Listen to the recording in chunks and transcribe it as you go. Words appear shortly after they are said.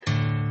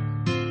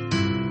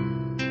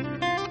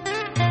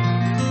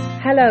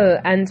Hello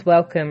and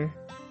welcome.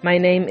 My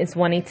name is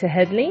Juanita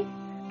Headley.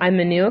 I'm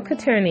a New York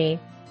attorney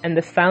and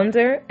the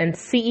founder and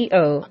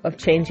CEO of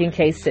Changing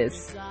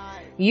Cases.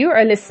 You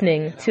are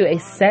listening to a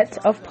set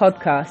of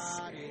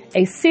podcasts,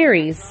 a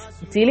series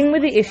dealing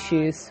with the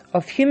issues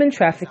of human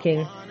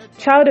trafficking,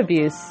 child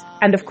abuse,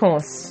 and of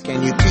course,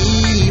 can you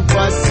keep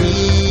a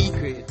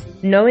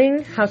secret?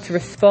 Knowing how to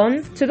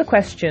respond to the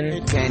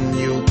question, Can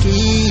you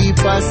keep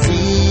a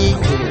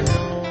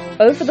secret?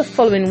 over the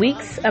following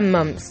weeks and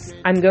months,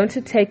 I'm going to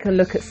take a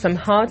look at some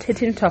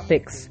hard-hitting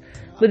topics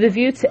with a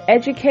view to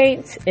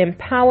educate,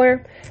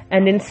 empower,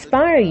 and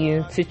inspire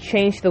you to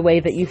change the way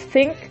that you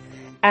think,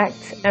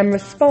 act, and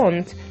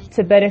respond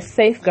to better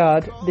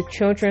safeguard the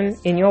children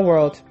in your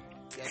world.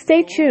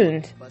 Stay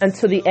tuned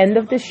until the end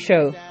of this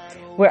show,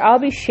 where I'll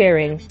be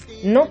sharing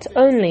not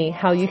only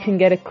how you can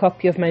get a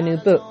copy of my new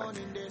book,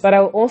 but I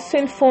will also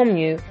inform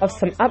you of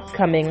some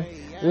upcoming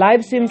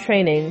live Zoom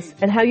trainings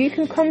and how you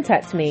can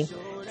contact me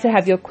to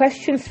have your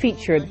questions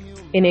featured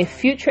in a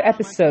future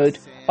episode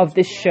of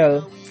this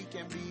show.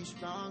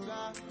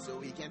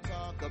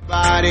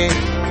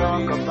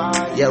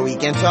 Yeah, we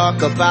can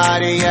talk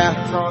about it,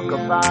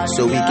 yeah.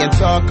 So we can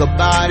talk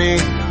about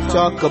it,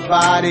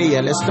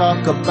 yeah, let's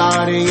talk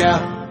about it,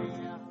 yeah.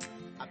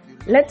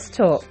 Let's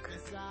talk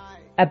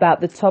about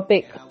the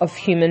topic of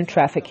human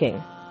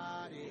trafficking.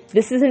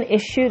 This is an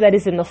issue that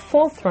is in the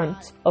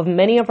forefront of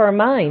many of our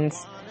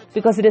minds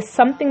because it is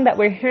something that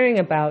we're hearing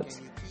about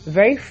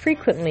very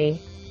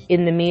frequently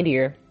in the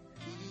media.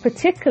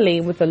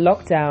 Particularly with the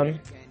lockdown,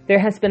 there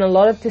has been a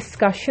lot of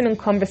discussion and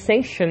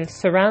conversation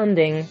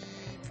surrounding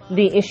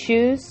the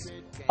issues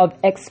of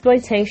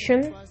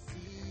exploitation,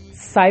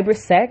 cyber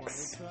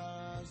sex,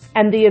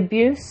 and the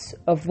abuse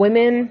of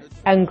women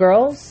and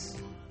girls,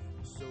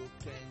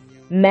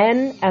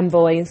 men and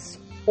boys,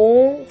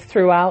 all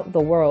throughout the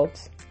world.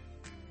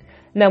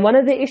 Now, one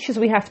of the issues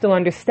we have to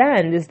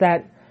understand is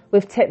that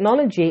with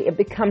technology, it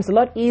becomes a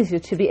lot easier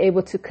to be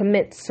able to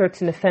commit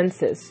certain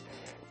offenses,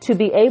 to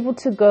be able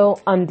to go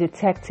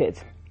undetected.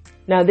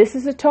 Now, this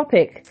is a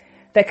topic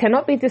that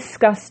cannot be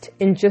discussed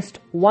in just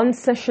one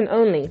session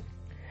only,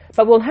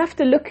 but we'll have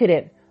to look at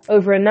it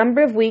over a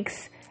number of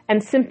weeks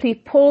and simply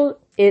pull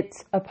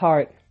it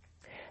apart.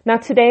 Now,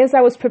 today, as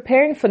I was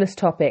preparing for this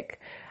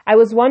topic, I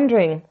was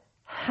wondering,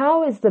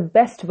 how is the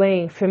best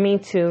way for me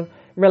to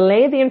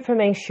relay the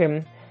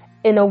information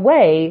in a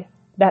way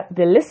that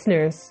the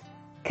listeners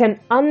can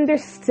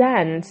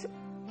understand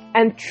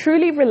and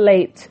truly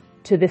relate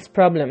to this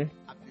problem?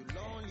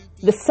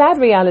 The sad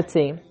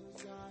reality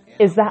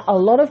is that a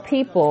lot of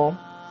people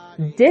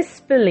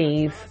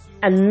disbelieve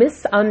and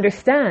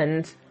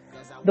misunderstand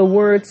the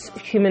words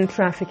human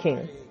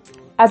trafficking.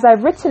 As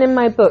I've written in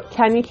my book,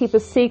 Can You Keep a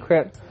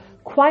Secret?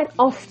 Quite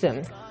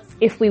often,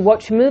 if we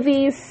watch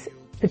movies,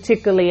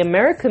 particularly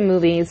American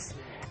movies,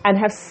 and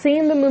have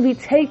seen the movie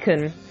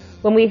Taken,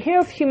 when we hear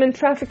of human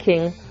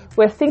trafficking,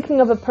 we're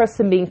thinking of a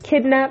person being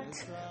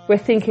kidnapped, we're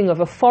thinking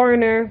of a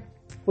foreigner,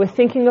 we're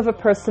thinking of a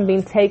person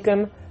being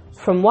taken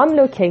from one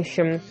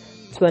location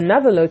to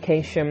another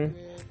location.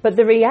 But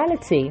the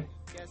reality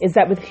is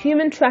that with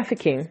human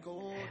trafficking,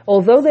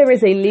 although there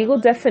is a legal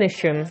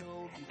definition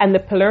and the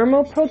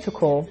Palermo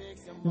Protocol,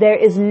 there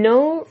is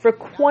no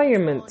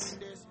requirement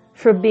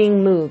for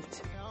being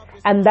moved.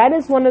 And that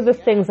is one of the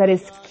things that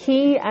is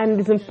key and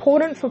is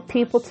important for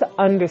people to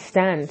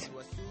understand.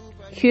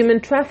 Human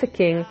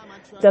trafficking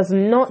does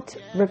not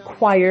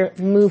require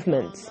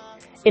movement.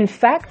 In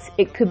fact,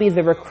 it could be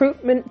the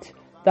recruitment,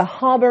 the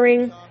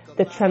harboring,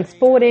 the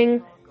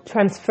transporting,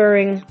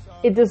 transferring.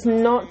 It does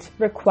not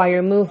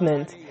require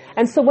movement.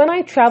 And so when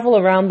I travel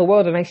around the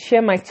world and I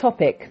share my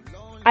topic,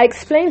 I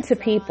explain to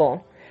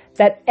people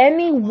that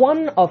any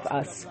one of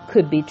us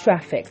could be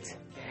trafficked.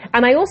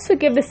 And I also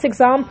give this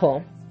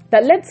example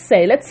that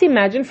let's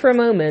imagine for a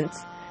moment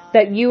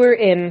that you are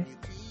in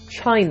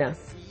China.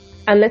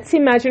 And let's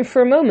imagine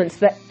for a moment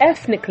that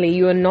ethnically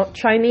you are not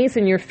Chinese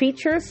in your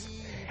features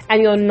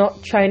and you're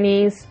not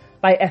Chinese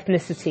by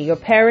ethnicity. Your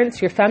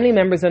parents, your family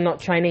members are not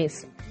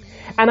Chinese.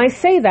 And I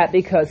say that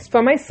because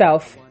for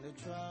myself,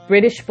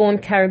 British-born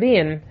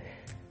Caribbean,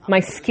 my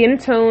skin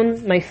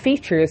tone, my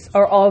features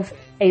are of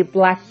a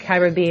black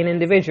Caribbean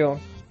individual.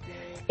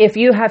 If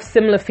you have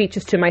similar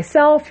features to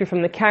myself, you're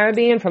from the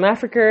Caribbean, from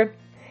Africa.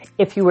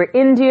 If you were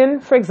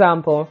Indian, for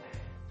example,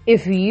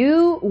 if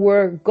you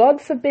were,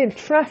 God forbid,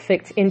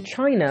 trafficked in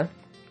China,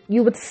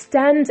 you would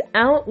stand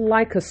out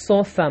like a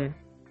sore thumb.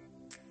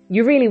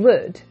 You really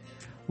would.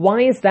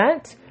 Why is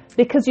that?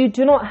 Because you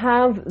do not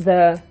have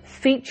the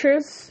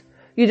features,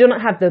 you do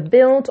not have the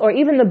build or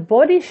even the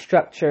body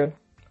structure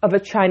of a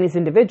Chinese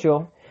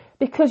individual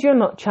because you're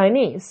not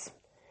Chinese.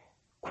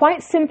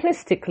 Quite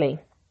simplistically,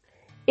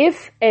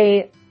 if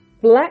a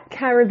black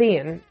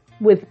Caribbean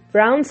with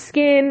brown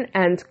skin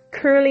and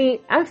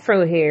curly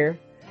afro hair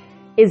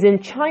is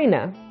in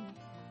China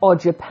or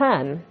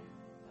Japan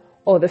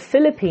or the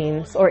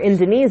Philippines or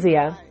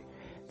Indonesia,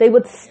 they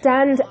would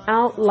stand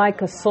out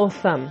like a sore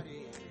thumb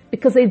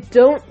because they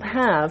don't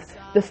have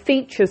the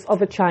features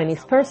of a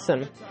Chinese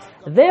person.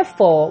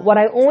 Therefore, what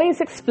I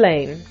always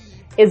explain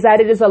is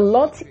that it is a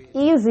lot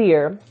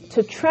easier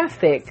to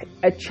traffic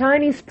a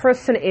Chinese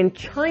person in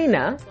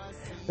China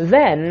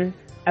than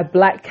a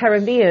black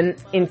Caribbean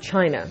in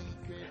China.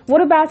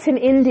 What about in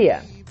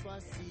India?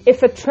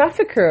 If a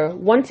trafficker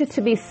wanted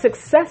to be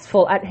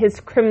successful at his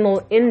criminal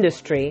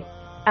industry,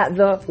 at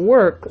the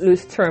work,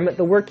 loose term, at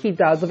the work he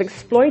does of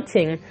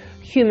exploiting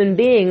human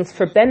beings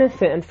for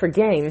benefit and for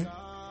gain,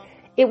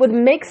 it would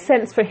make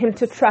sense for him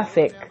to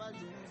traffic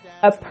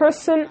a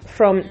person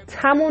from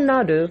Tamil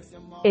Nadu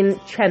in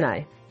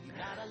Chennai.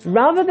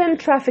 Rather than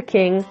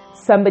trafficking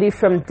somebody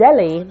from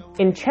Delhi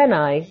in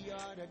Chennai,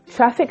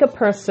 traffic a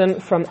person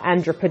from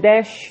Andhra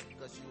Pradesh,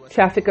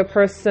 traffic a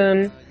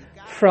person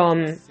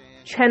from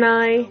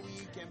Chennai,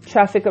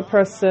 traffic a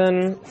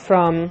person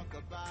from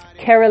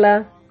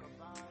Kerala,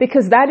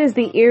 because that is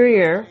the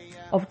area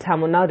of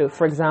Tamil Nadu,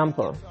 for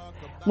example.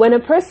 When a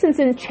person's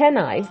in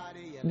Chennai,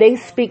 they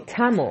speak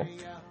Tamil.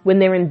 When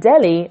they're in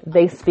Delhi,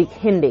 they speak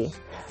Hindi.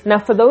 Now,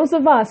 for those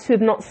of us who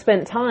have not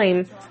spent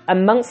time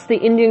amongst the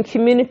Indian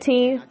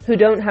community, who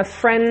don't have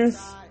friends,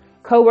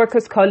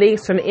 co-workers,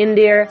 colleagues from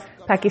India,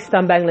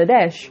 Pakistan,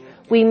 Bangladesh,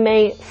 we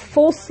may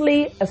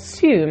falsely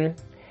assume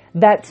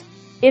that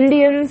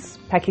Indians,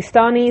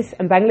 Pakistanis,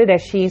 and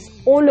Bangladeshis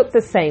all look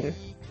the same.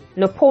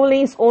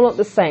 Nepalis all look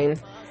the same.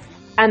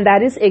 And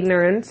that is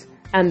ignorant,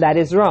 and that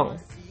is wrong.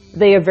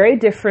 They are very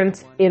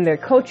different in their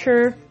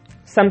culture,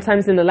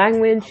 sometimes in the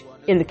language,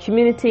 in the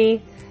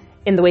community,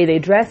 in the way they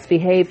dress,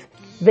 behave.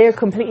 They're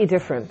completely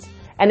different.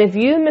 And if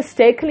you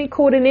mistakenly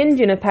called an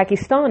Indian a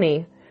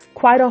Pakistani,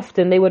 quite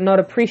often they would not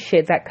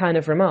appreciate that kind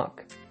of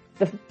remark.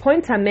 The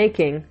point I'm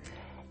making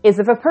is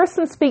if a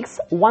person speaks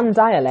one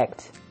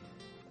dialect,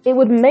 it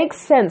would make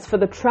sense for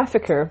the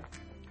trafficker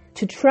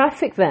to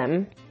traffic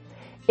them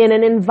in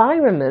an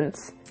environment,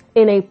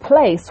 in a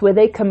place where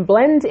they can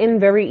blend in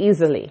very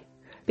easily.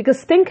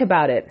 Because think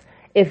about it,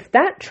 if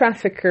that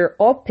trafficker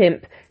or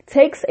pimp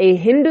takes a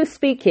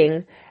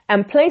Hindu-speaking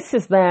and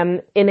places them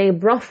in a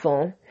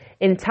brothel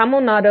in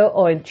Tamil Nadu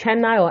or in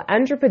Chennai or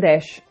Andhra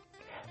Pradesh,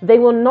 they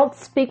will not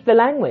speak the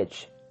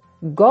language.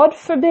 God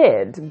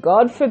forbid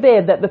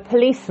that the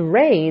police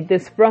raid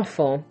this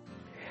brothel.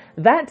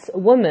 That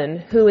woman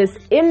who is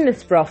in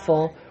this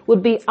brothel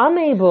would be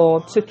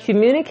unable to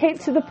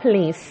communicate to the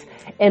police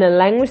in a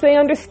language they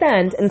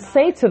understand and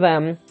say to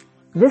them,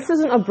 this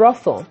isn't a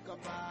brothel.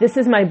 This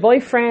is my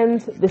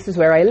boyfriend. This is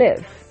where I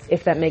live,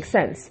 if that makes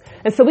sense.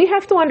 And so we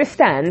have to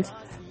understand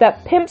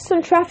that pimps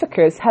and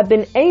traffickers have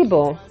been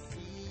able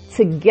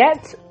to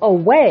get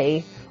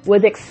away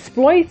with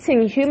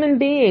exploiting human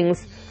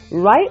beings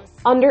right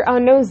under our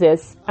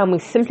noses, and we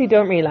simply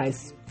don't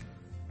realize.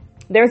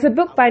 There's a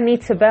book by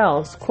Nita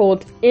Bells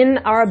called In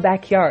Our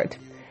Backyard,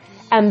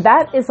 and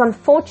that is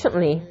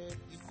unfortunately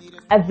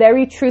a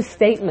very true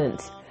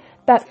statement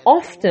that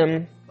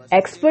often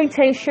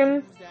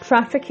exploitation,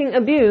 trafficking,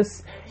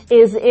 abuse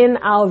is in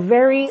our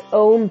very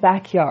own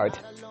backyard.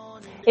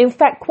 In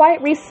fact,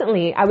 quite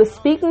recently, I was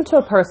speaking to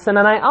a person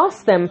and I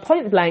asked them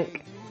point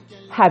blank,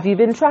 have you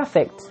been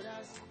trafficked?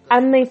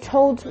 And they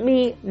told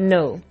me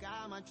no.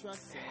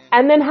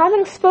 And then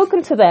having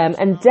spoken to them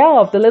and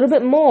delved a little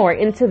bit more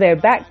into their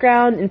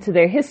background, into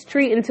their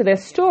history, into their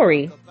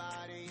story,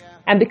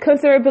 and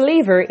because they're a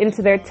believer,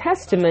 into their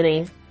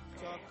testimony,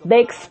 they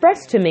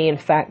expressed to me, in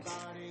fact,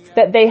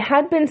 that they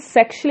had been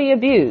sexually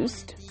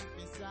abused,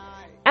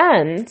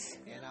 and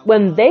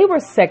when they were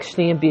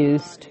sexually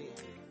abused,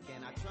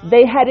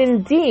 they had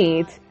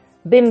indeed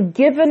been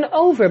given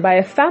over by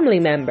a family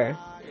member.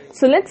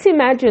 So let's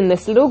imagine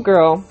this little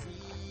girl,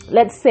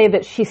 let's say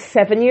that she's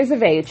 7 years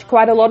of age.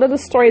 Quite a lot of the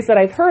stories that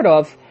I've heard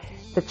of,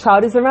 the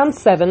child is around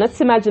 7.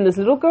 Let's imagine this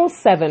little girl's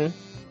 7,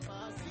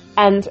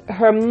 and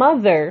her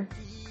mother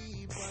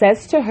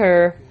says to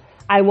her,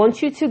 I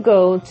want you to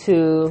go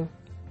to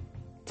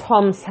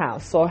Tom's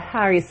house or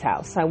Harry's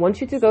house. I want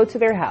you to go to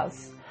their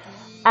house.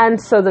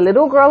 And so the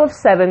little girl of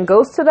 7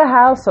 goes to the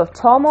house of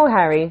Tom or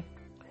Harry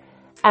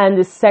and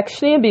is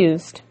sexually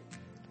abused.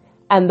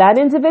 And that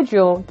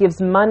individual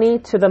gives money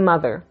to the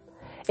mother.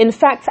 In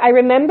fact, I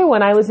remember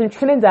when I was in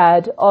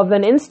Trinidad of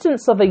an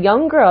instance of a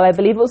young girl, I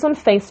believe it was on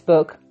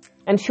Facebook,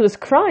 and she was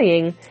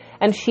crying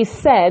and she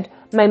said,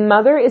 my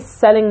mother is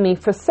selling me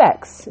for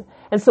sex.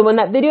 And so when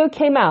that video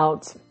came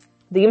out,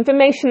 the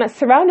information that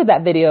surrounded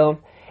that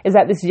video is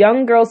that this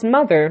young girl's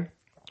mother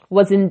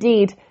was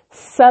indeed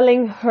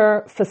selling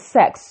her for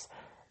sex.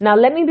 Now,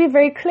 let me be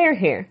very clear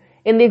here.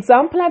 In the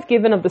example I've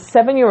given of the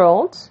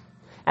 7-year-old,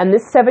 and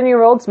this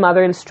 7-year-old's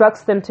mother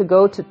instructs them to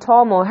go to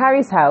Tom or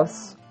Harry's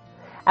house,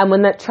 and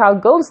when that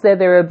child goes there,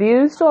 they're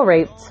abused or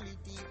raped,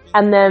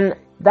 and then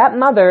that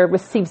mother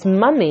receives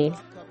money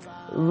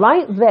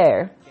right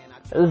there.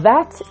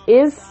 That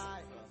is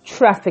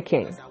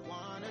trafficking.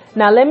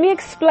 Now, let me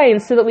explain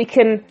so that we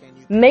can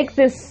make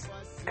this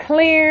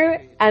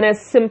clear and as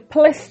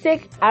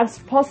simplistic as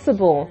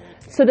possible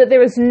so that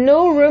there is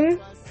no room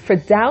for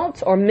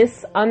doubt or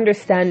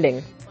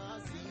misunderstanding.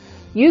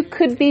 You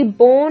could be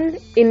born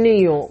in New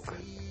York,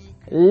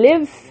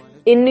 live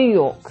in New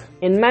York,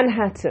 in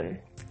Manhattan,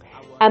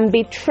 and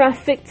be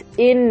trafficked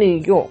in New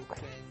York.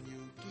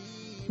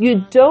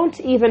 You don't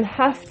even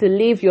have to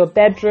leave your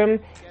bedroom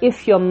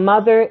if your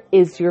mother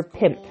is your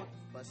pimp.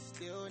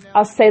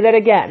 I'll say that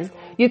again.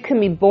 You can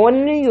be born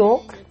in New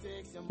York,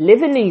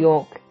 live in New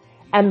York,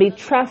 and be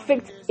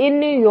trafficked in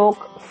New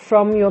York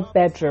from your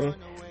bedroom.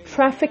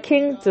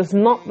 Trafficking does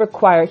not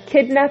require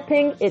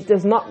kidnapping. It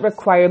does not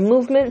require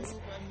movement.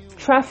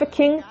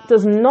 Trafficking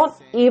does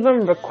not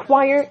even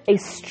require a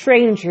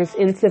stranger's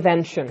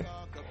intervention.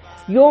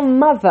 Your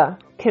mother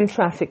can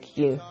traffic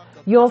you.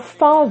 Your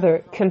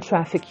father can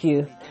traffic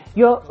you.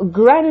 Your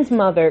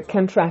grandmother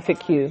can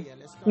traffic you.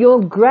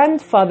 Your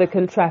grandfather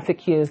can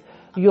traffic you.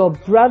 Your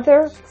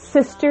brother,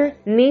 sister,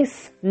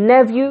 niece,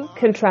 nephew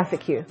can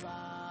traffic you.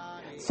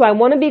 So I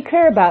want to be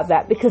clear about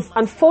that, because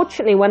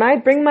unfortunately when I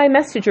bring my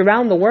message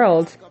around the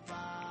world,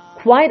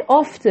 quite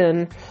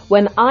often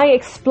when I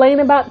explain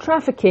about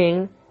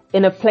trafficking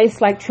in a place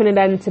like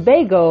Trinidad and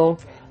Tobago,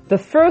 the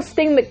first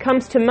thing that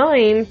comes to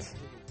mind,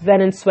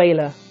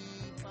 Venezuela.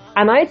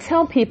 And I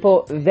tell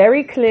people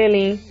very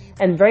clearly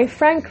and very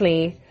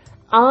frankly,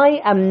 I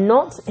am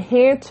not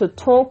here to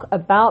talk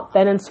about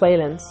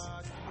Venezuelans.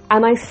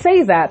 And I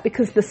say that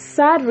because the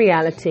sad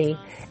reality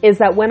is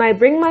that when I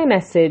bring my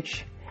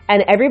message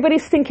and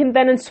everybody's thinking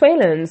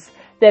Venezuelans,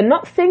 they're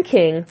not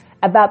thinking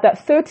about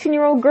that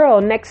 13-year-old girl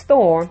next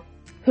door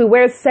who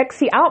wears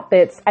sexy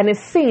outfits and is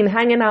seen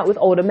hanging out with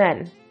older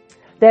men.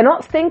 They're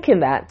not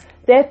thinking that.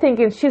 They're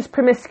thinking she's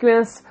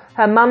promiscuous,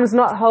 her mum's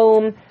not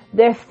home.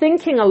 They're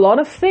thinking a lot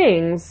of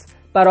things,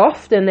 but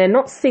often they're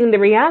not seeing the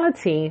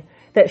reality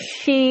that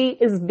she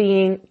is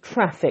being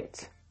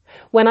trafficked.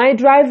 When I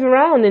drive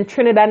around in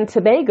Trinidad and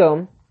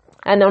Tobago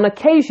and on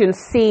occasion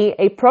see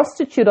a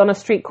prostitute on a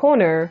street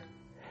corner,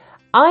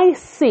 I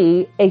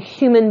see a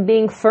human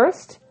being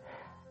first,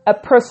 a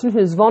person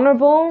who's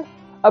vulnerable,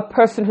 a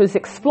person who's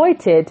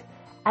exploited,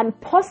 and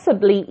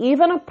possibly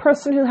even a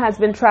person who has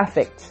been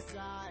trafficked.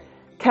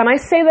 Can I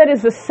say that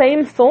is the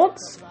same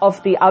thoughts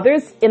of the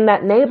others in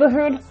that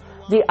neighborhood,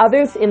 the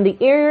others in the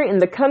area, in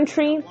the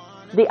country,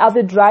 the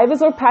other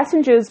drivers or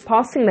passengers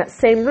passing that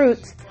same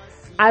route?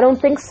 I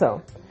don't think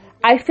so.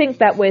 I think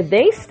that where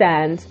they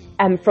stand,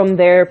 and from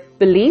their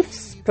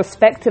beliefs,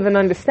 perspective and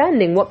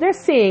understanding, what they're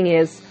seeing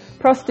is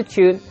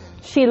prostitute,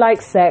 she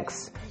likes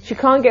sex, she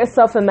can't get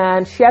herself a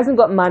man, she hasn't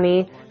got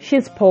money,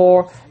 she's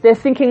poor. They're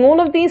thinking all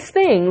of these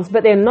things,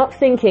 but they're not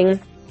thinking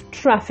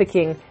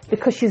trafficking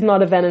because she's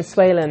not a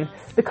Venezuelan,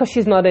 because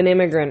she's not an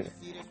immigrant.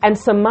 And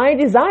so my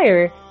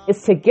desire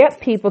is to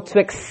get people to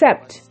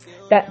accept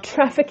that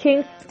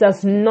trafficking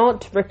does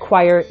not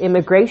require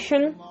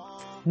immigration,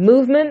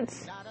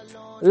 movement,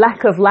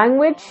 lack of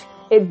language.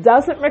 It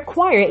doesn't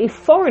require a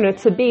foreigner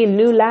to be in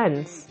new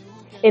lands,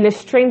 in a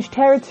strange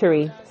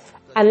territory.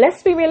 And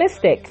let's be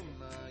realistic.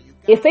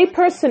 If a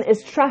person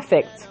is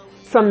trafficked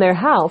from their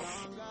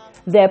house,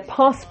 their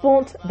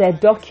passport, their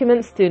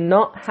documents do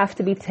not have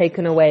to be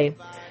taken away.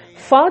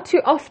 Far too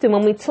often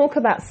when we talk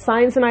about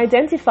signs and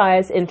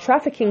identifiers in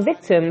trafficking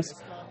victims,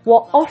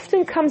 what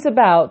often comes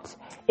about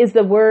is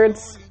the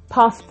words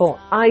passport,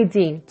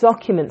 ID,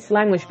 documents,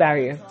 language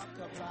barrier.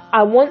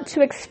 I want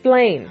to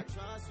explain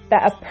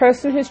that a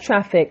person who's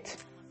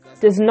trafficked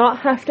does not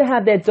have to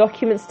have their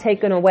documents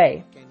taken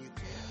away.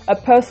 A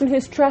person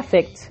who's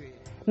trafficked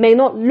may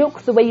not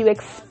look the way you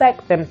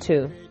expect them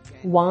to.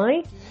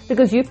 Why?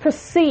 Because you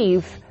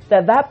perceive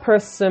that that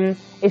person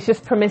is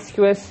just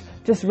promiscuous,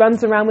 just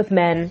runs around with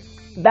men.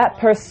 That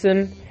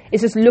person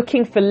is just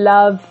looking for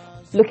love,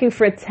 looking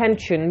for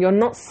attention. You're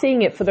not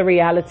seeing it for the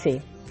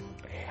reality.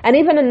 And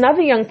even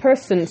another young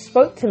person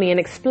spoke to me and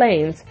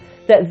explained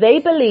that they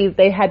believed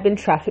they had been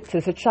trafficked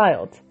as a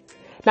child.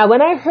 Now,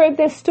 when I heard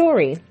their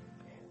story,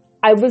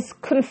 I was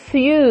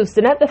confused.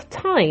 And at the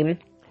time,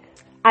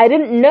 I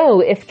didn't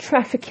know if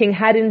trafficking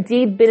had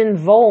indeed been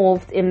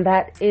involved in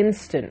that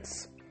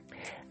instance.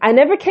 I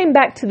never came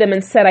back to them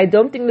and said, I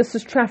don't think this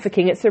was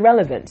trafficking, it's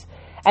irrelevant.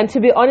 And to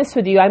be honest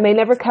with you, I may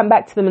never come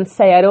back to them and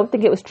say, I don't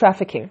think it was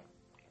trafficking.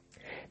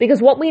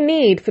 Because what we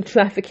need for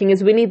trafficking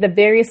is we need the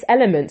various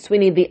elements. We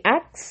need the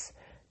acts,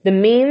 the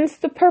means,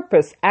 the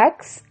purpose.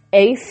 Acts,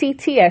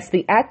 A-C-T-S,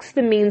 the acts,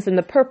 the means, and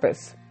the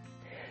purpose.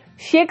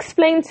 She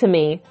explained to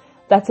me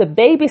that a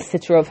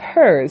babysitter of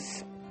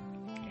hers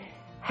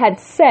had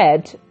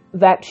said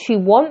that she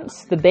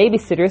wants, the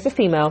babysitter is a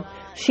female,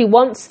 she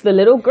wants the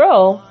little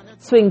girl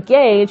to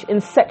engage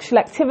in sexual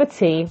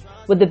activity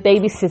with the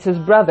babysitter's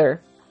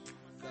brother.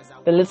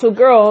 The little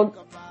girl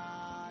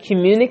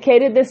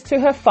communicated this to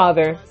her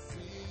father,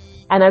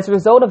 and as a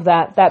result of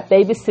that, that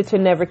babysitter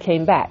never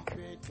came back.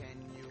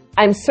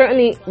 I'm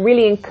certainly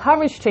really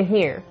encouraged to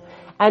hear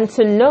and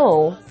to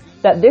know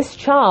that this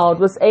child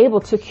was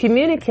able to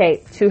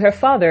communicate to her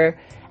father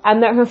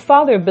and that her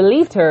father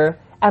believed her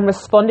and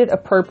responded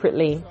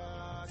appropriately.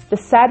 The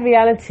sad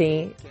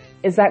reality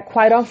is that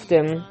quite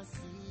often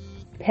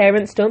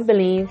parents don't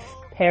believe,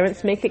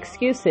 parents make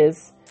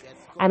excuses,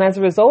 and as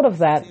a result of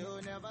that,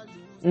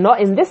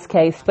 not in this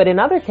case, but in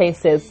other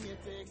cases,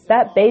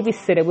 that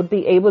babysitter would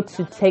be able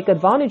to take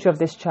advantage of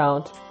this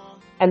child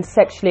and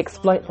sexually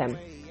exploit them.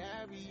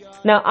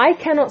 Now, I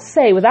cannot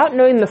say, without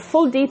knowing the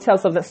full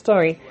details of that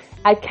story,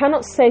 I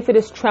cannot say if it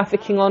is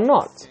trafficking or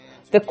not.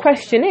 The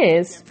question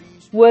is,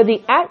 were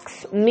the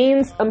acts,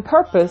 means, and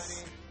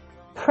purpose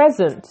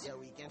present?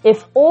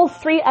 If all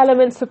three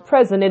elements are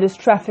present, it is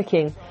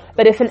trafficking.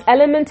 But if an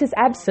element is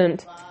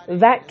absent,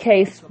 that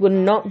case would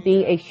not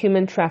be a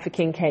human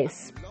trafficking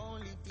case.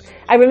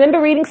 I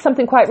remember reading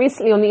something quite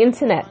recently on the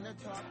internet,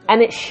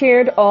 and it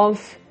shared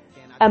of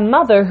a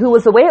mother who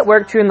was away at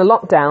work during the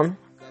lockdown,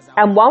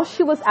 and while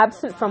she was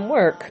absent from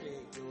work,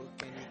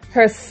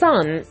 her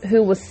son,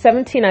 who was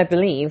 17, I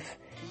believe,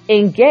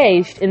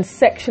 engaged in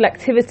sexual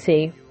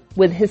activity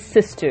with his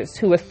sisters,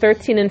 who were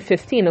 13 and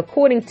 15,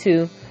 according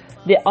to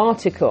the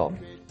article.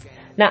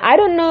 Now, I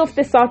don't know if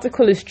this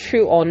article is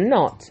true or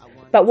not,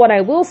 but what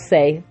I will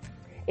say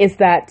is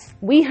that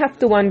we have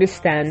to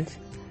understand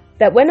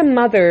that when a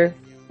mother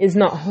is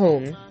not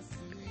home,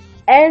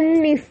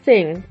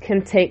 anything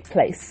can take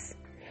place.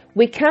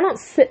 We cannot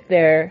sit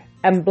there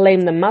and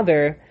blame the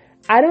mother.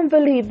 I don't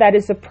believe that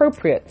is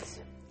appropriate.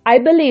 I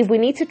believe we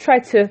need to try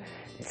to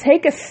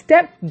take a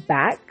step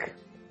back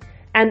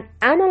and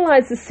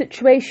analyze the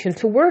situation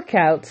to work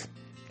out,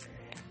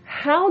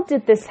 how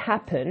did this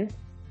happen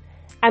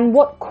and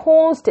what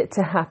caused it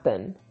to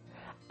happen?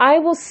 I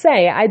will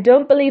say I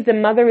don't believe the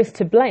mother is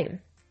to blame.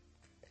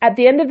 At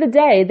the end of the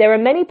day, there are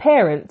many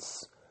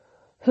parents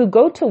who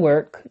go to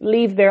work,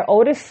 leave their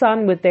older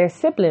son with their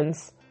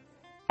siblings,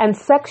 and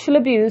sexual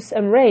abuse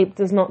and rape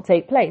does not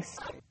take place.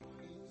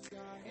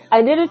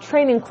 I did a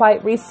training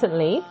quite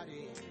recently,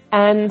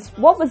 and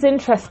what was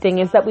interesting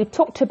is that we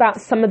talked about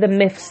some of the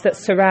myths that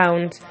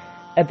surround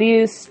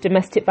abuse,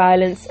 domestic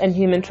violence, and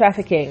human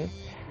trafficking.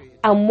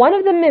 And one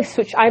of the myths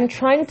which I'm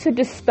trying to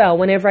dispel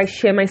whenever I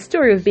share my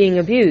story of being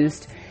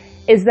abused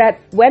is that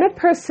when a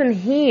person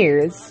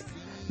hears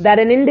that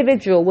an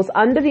individual was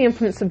under the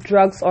influence of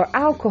drugs or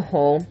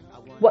alcohol,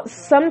 what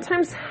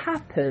sometimes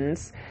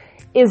happens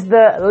is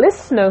the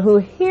listener who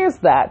hears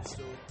that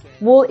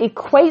will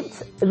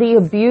equate the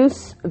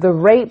abuse, the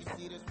rape,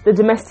 the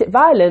domestic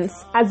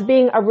violence as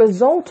being a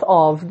result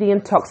of the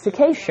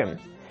intoxication.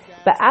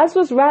 But as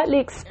was rightly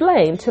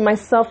explained to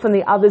myself and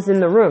the others in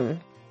the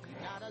room,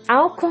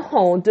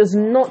 alcohol does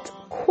not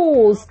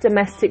cause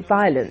domestic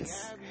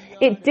violence.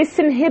 It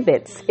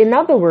disinhibits. In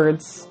other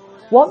words,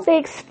 what they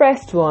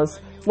expressed was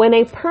when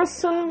a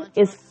person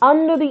is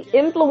under the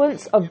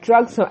influence of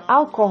drugs or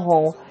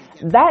alcohol,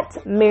 that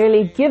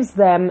merely gives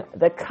them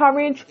the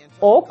courage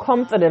or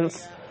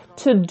confidence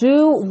to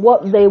do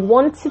what they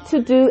wanted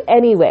to do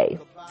anyway.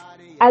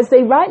 As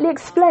they rightly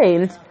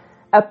explained,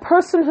 a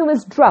person who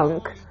is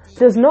drunk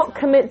does not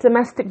commit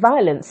domestic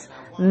violence.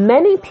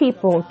 Many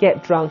people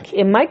get drunk.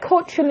 In my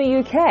culture in the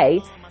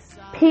UK,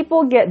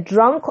 people get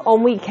drunk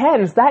on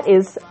weekends. That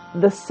is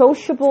the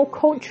sociable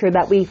culture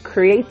that we've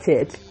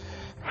created.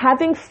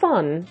 Having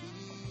fun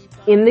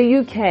in the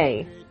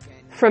UK,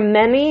 for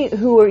many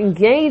who are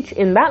engaged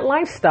in that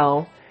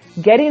lifestyle,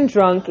 getting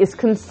drunk is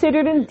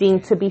considered and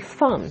deemed to be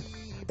fun.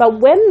 But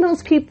when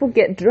those people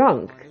get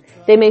drunk,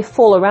 they may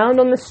fall around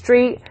on the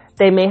street,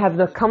 they may have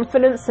the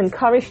confidence and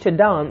courage to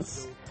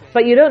dance,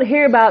 but you don't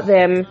hear about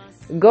them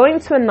going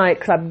to a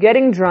nightclub,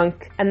 getting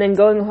drunk, and then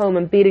going home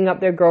and beating up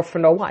their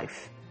girlfriend or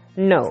wife.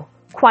 No.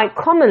 Quite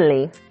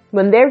commonly,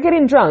 when they're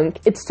getting drunk,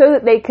 it's so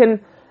that they can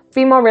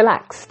be more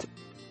relaxed,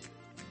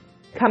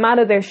 come out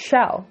of their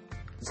shell,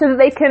 so that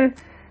they can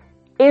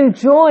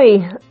enjoy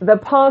the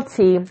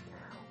party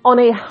on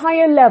a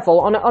higher level,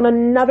 on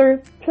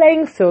another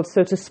playing field,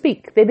 so to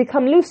speak. They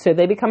become looser,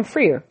 they become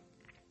freer.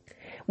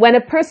 When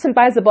a person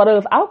buys a bottle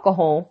of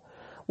alcohol,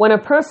 when a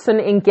person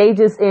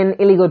engages in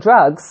illegal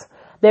drugs,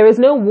 there is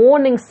no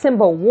warning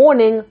symbol.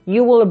 Warning,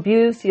 you will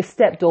abuse your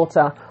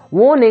stepdaughter.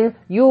 Warning,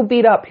 you will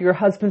beat up your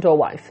husband or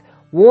wife.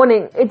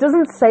 Warning, it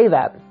doesn't say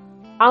that.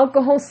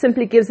 Alcohol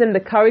simply gives them the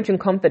courage and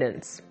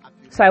confidence.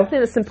 So I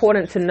think it's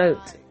important to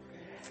note.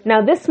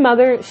 Now this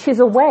mother, she's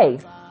away.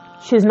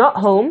 She's not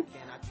home.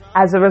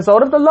 As a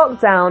result of the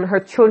lockdown, her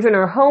children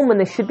are home when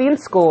they should be in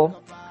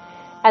school.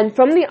 And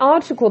from the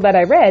article that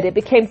I read, it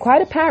became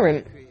quite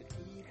apparent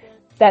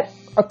that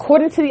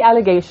according to the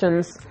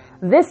allegations,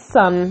 this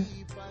son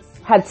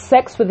had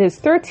sex with his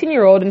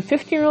 13-year-old and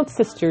 15-year-old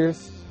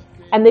sisters,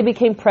 and they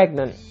became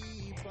pregnant.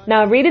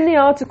 Now, reading the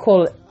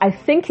article, I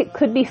think it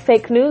could be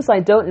fake news. I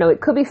don't know.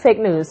 It could be fake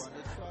news.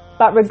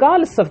 But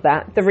regardless of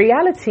that, the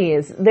reality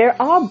is there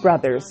are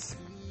brothers,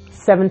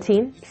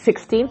 17,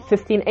 16,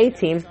 15,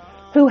 18,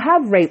 who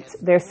have raped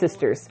their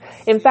sisters.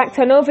 In fact,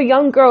 I know of a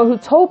young girl who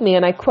told me,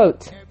 and I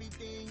quote,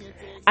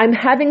 "I'm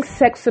having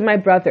sex with my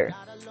brother."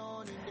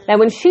 Now,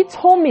 when she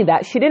told me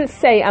that, she didn't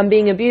say, "I'm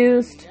being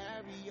abused,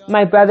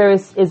 my brother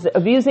is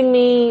abusing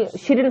me."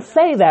 She didn't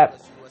say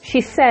that.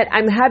 She said,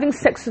 "I'm having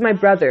sex with my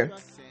brother."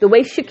 The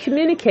way she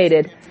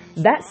communicated,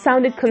 that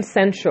sounded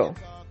consensual.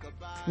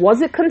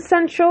 Was it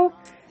consensual?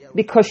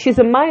 Because she's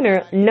a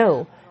minor?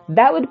 No.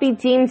 That would be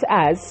deemed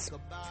as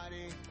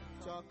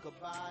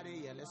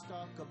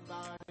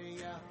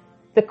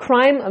the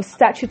crime of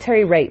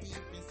statutory rape.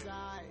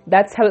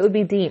 That's how it would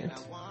be deemed.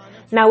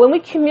 Now, when we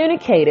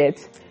communicated,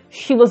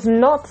 she was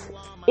not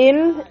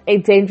in a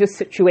dangerous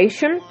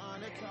situation.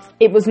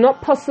 It was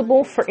not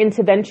possible for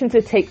intervention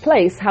to take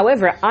place.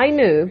 However, I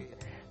knew,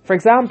 for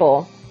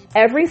example,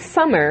 every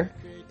summer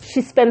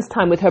she spends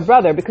time with her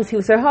brother because he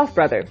was her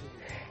half-brother.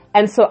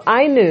 And so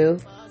I knew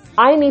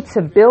I need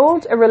to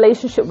build a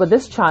relationship with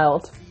this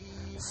child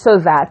so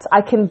that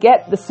I can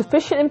get the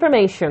sufficient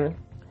information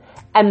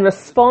and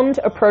respond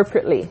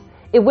appropriately.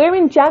 If we're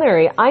in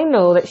January, I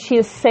know that she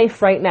is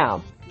safe right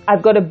now.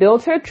 I've got to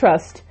build her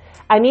trust.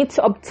 I need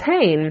to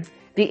obtain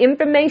the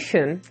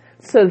information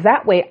so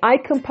that way I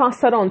can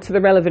pass that on to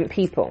the relevant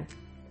people.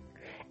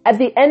 At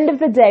the end of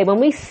the day, when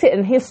we sit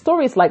and hear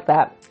stories like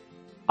that,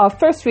 our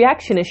first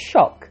reaction is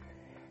shock.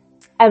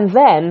 And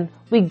then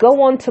we go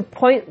on to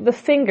point the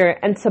finger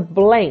and to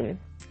blame.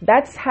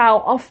 That's how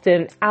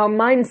often our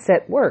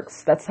mindset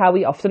works. That's how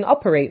we often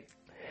operate.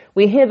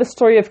 We hear the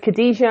story of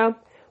Khadijah,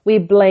 we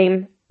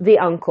blame the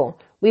uncle.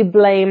 We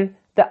blame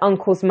the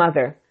uncle's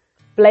mother.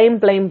 Blame,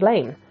 blame,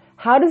 blame.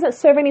 How does it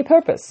serve any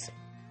purpose?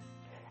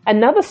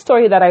 Another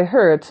story that I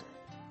heard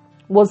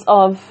was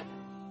of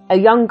a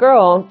young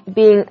girl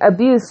being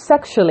abused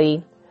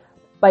sexually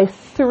by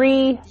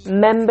 3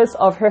 members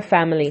of her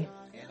family.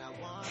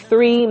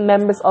 3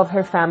 members of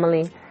her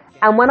family.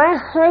 And when I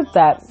heard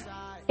that,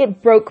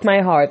 it broke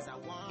my heart.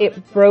 It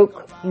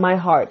broke my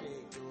heart.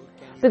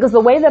 Because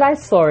the way that I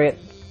saw it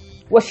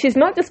was she's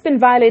not just been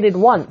violated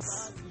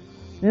once,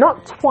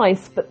 not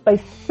twice, but by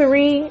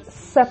 3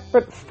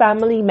 separate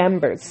family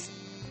members.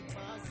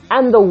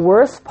 And the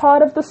worst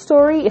part of the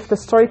story, if the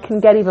story can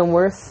get even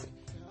worse,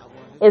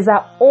 is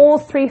that all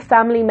 3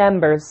 family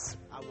members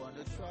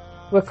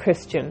were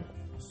Christian.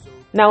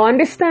 Now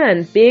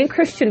understand, being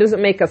Christian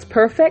doesn't make us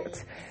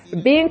perfect.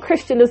 Being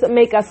Christian doesn't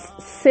make us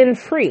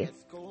sin-free.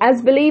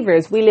 As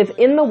believers, we live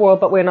in the world,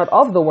 but we're not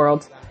of the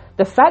world.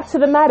 The fact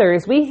of the matter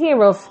is we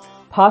hear of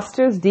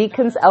pastors,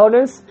 deacons,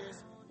 elders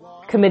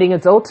committing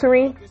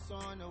adultery,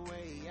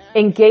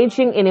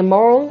 engaging in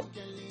immoral,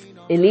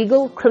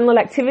 illegal, criminal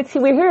activity.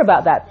 We hear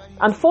about that.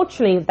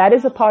 Unfortunately, that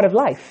is a part of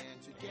life.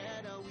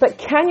 But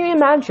can you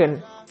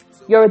imagine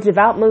you're a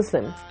devout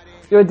Muslim,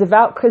 you're a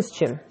devout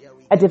Christian,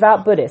 a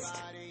devout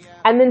Buddhist,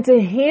 and then to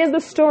hear the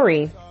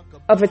story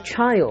of a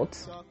child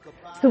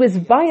who is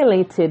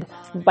violated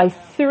by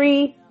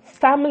 3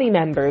 family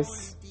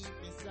members,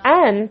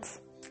 and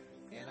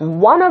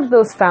one of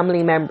those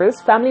family members,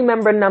 family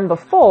member number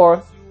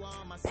 4,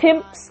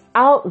 pimps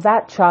out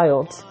that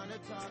child.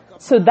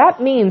 So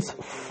that means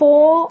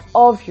 4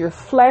 of your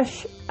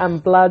flesh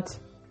and blood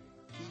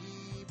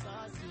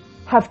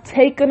have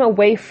taken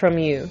away from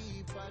you.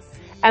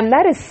 And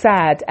that is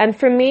sad. And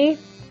for me,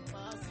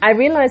 I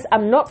realize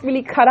I'm not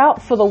really cut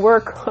out for the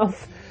work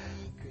of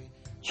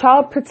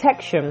child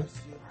protection,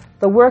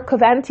 the work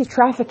of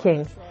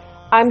anti-trafficking.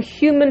 I'm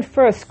human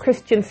first,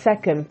 Christian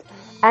second.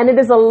 And it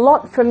is a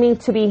lot for me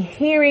to be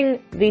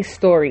hearing these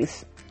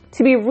stories,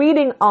 to be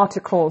reading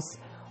articles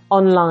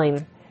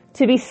online,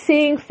 to be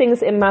seeing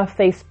things in my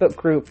Facebook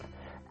group,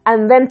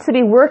 and then to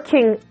be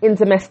working in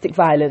domestic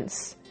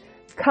violence,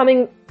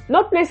 coming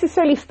not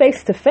necessarily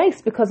face to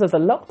face because of the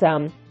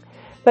lockdown,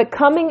 but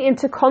coming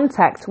into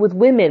contact with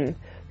women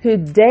who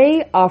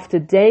day after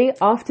day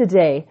after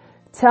day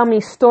tell me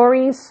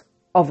stories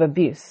of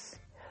abuse,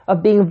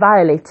 of being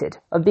violated,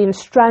 of being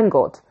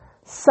strangled,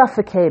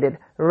 suffocated,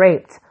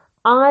 raped.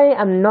 I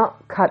am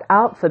not cut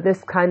out for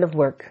this kind of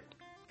work.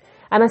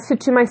 And I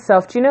said to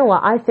myself, do you know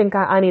what? I think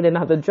I need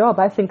another job.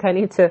 I think I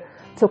need to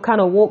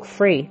kind of walk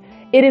free.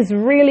 It is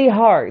really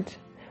hard.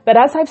 But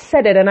as I've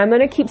said it, and I'm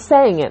going to keep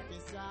saying it,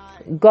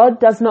 God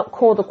does not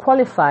call the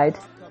qualified.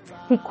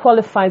 He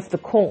qualifies the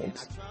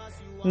called.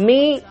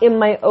 Me in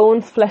my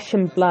own flesh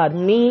and blood,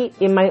 me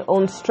in my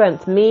own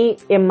strength, me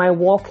in my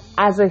walk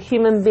as a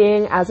human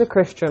being, as a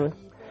Christian,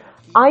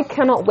 I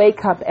cannot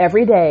wake up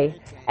every day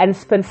and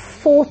spend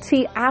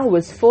 40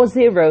 hours,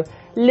 40,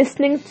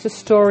 listening to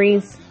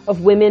stories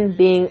of women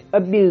being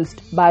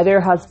abused by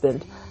their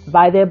husband,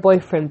 by their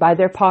boyfriend, by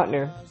their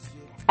partner,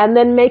 and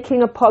then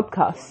making a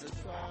podcast,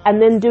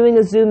 and then doing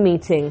a Zoom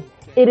meeting.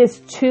 It is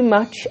too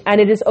much and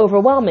it is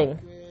overwhelming.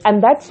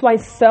 And that's why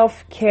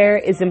self-care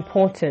is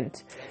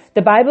important.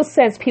 The Bible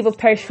says people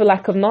perish for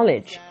lack of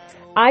knowledge.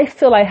 I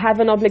feel I have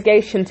an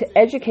obligation to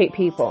educate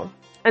people.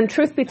 And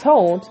truth be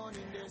told,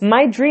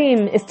 my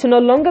dream is to no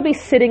longer be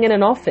sitting in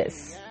an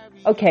office.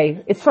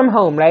 Okay, it's from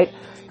home, right?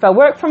 If I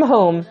work from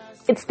home,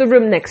 it's the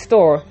room next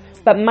door.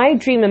 But my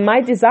dream and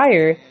my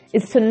desire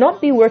is to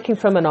not be working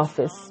from an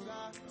office.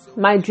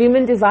 My dream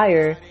and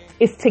desire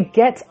is to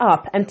get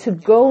up and to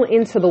go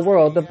into the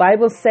world. The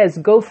Bible says,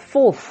 go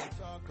forth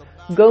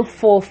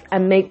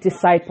and make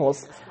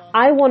disciples.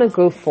 I want to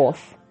go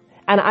forth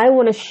and I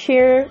want to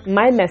share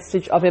my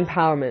message of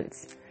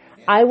empowerment.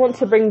 I want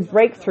to bring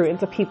breakthrough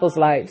into people's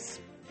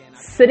lives.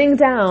 Sitting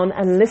down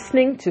and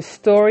listening to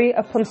story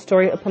upon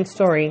story upon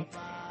story,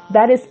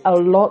 that is a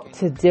lot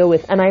to deal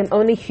with, and I'm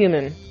only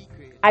human.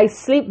 I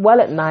sleep well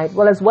at night,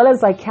 as well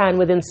as I can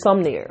with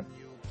insomnia.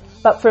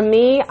 But for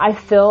me, I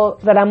feel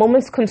that I'm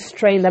almost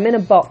constrained. I'm in a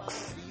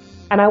box,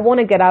 and I want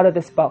to get out of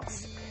this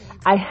box.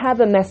 I have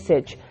a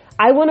message.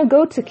 I want to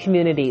go to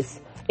communities.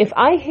 If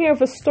I hear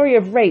of a story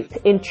of rape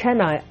in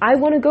Chennai, I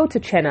want to go to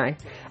Chennai.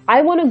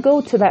 I want to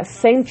go to that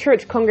same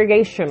church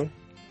congregation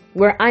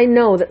where I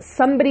know that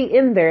somebody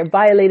in there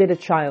violated a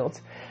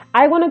child.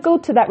 I want to go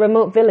to that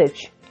remote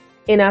village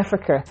in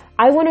Africa.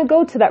 I want to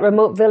go to that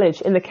remote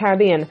village in the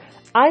Caribbean.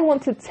 I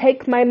want to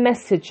take my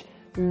message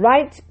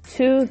right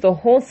to the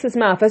horse's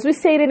mouth. As we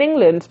say it in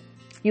England,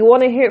 you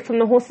want to hear it from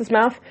the horse's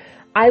mouth?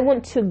 I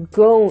want to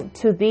go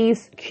to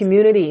these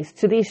communities,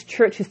 to these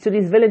churches, to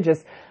these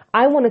villages.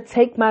 I want to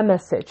take my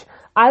message.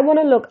 I want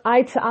to look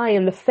eye to eye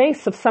in the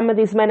face of some of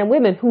these men and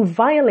women who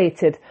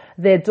violated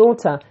their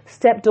daughter,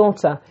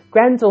 stepdaughter,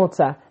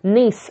 granddaughter,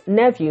 niece,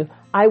 nephew.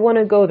 I want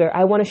to go there.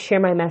 I want to share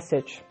my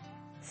message.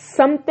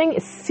 Something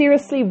is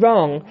seriously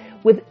wrong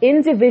with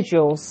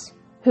individuals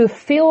who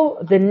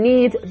feel the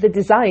need, the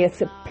desire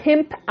to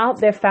pimp out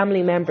their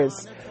family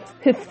members,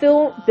 who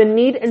feel the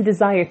need and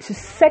desire to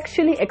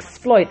sexually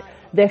exploit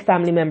their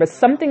family members.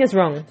 Something is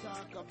wrong.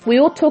 We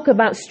all talk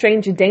about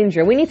stranger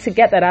danger. We need to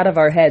get that out of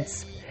our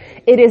heads.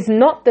 It is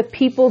not the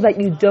people that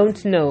you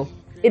don't know.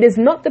 It is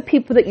not the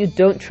people that you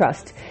don't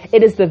trust.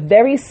 It is the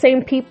very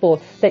same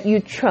people that you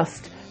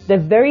trust, the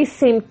very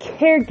same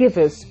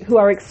caregivers who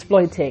are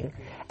exploiting.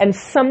 And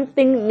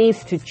something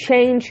needs to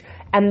change,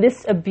 and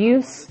this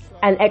abuse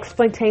and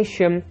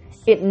exploitation,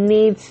 it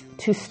needs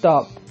to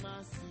stop.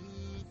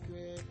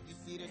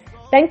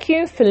 Thank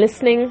you for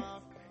listening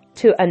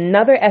to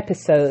another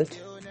episode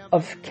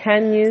of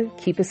Can You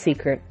Keep a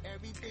Secret?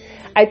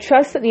 I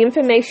trust that the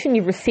information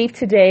you've received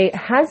today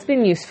has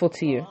been useful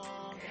to you.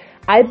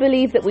 I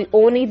believe that we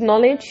all need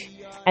knowledge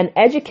and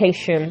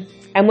education,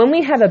 and when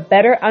we have a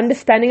better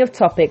understanding of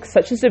topics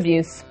such as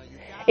abuse,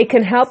 it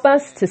can help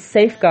us to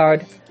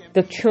safeguard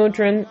the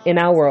children in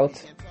our world.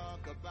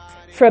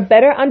 For a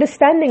better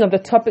understanding of the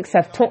topics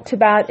I've talked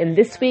about in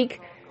this week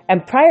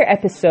and prior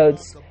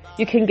episodes,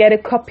 you can get a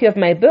copy of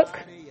my book.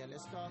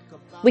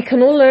 We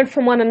can all learn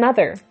from one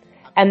another.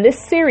 And this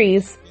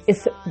series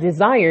is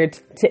desired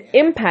to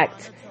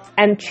impact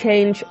and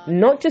change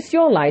not just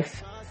your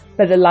life,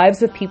 but the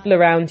lives of people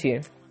around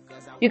you.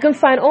 You can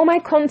find all my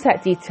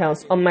contact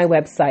details on my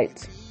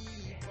website,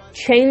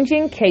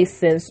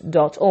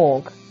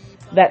 changingcases.org.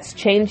 That's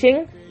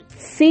changing,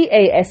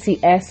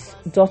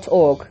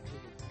 CASES.org.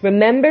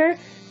 Remember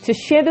to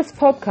share this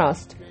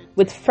podcast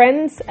with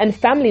friends and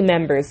family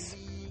members.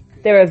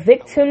 There are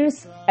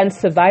victims and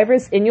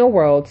survivors in your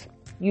world.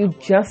 You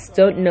just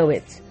don't know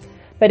it.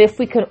 But if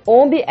we can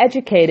all be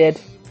educated,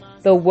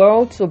 the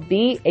world will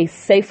be a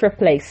safer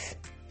place.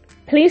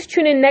 Please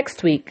tune in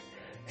next week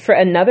for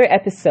another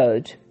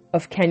episode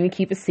of Can You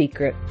Keep a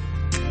Secret?